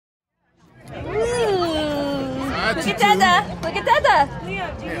at Dada. Look at Dada.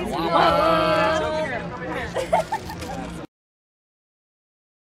 Leo, do you need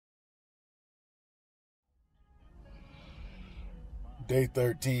Day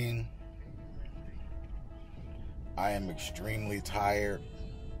 13. I am extremely tired.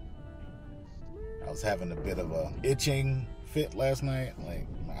 I was having a bit of a itching fit last night, like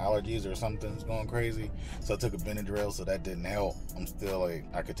my allergies or something's going crazy. So I took a Benadryl, so that didn't help. I'm still like,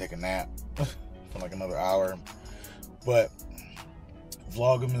 I could take a nap for like another hour. But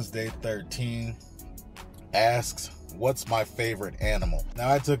Vlogmas Day 13 asks, what's my favorite animal?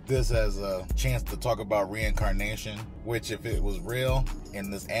 Now I took this as a chance to talk about reincarnation, which if it was real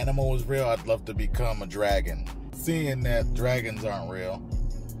and this animal was real, I'd love to become a dragon. Seeing that dragons aren't real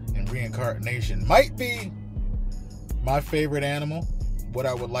and reincarnation might be my favorite animal, what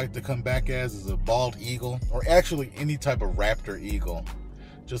I would like to come back as is a bald eagle, or actually any type of raptor eagle,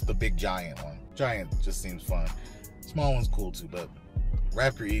 just the big giant one. Giant just seems fun. Small one's cool too, but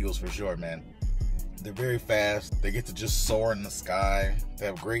raptor eagles for sure, man. They're very fast. They get to just soar in the sky. They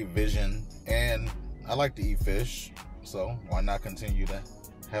have great vision. And I like to eat fish, so why not continue to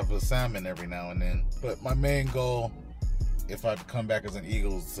have a salmon every now and then? But my main goal, if I come back as an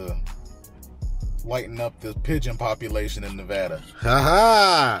eagle, is to lighten up the pigeon population in Nevada.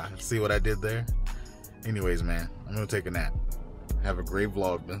 Haha! See what I did there? Anyways, man, I'm gonna take a nap. Have a great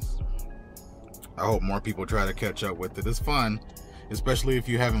Vlogmas. I hope more people try to catch up with it. It's fun, especially if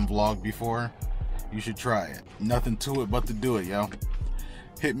you haven't vlogged before. You should try it. Nothing to it but to do it, yo.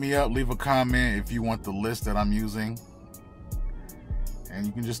 Hit me up, leave a comment if you want the list that I'm using. And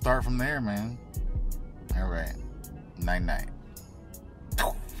you can just start from there, man. Alright. Night-night.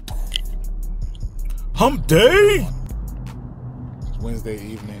 Hump day! It's Wednesday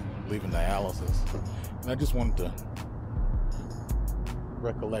evening, leaving dialysis. And I just wanted to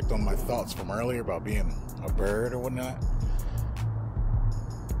recollect on my thoughts from earlier about being a bird or whatnot.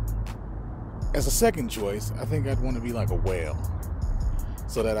 As a second choice, I think I'd want to be like a whale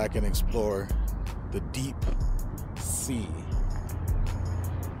so that I can explore the deep sea.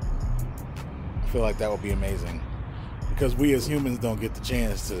 I feel like that would be amazing because we as humans don't get the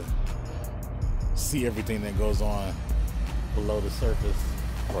chance to see everything that goes on below the surface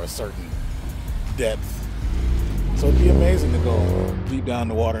or a certain depth. So it'd be amazing to go deep down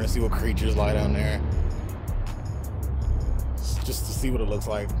the water and see what creatures lie down there, just to see what it looks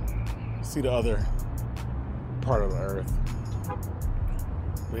like. See the other part of the earth.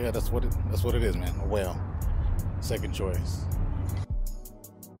 But yeah, that's what it is, man. A whale. Second choice.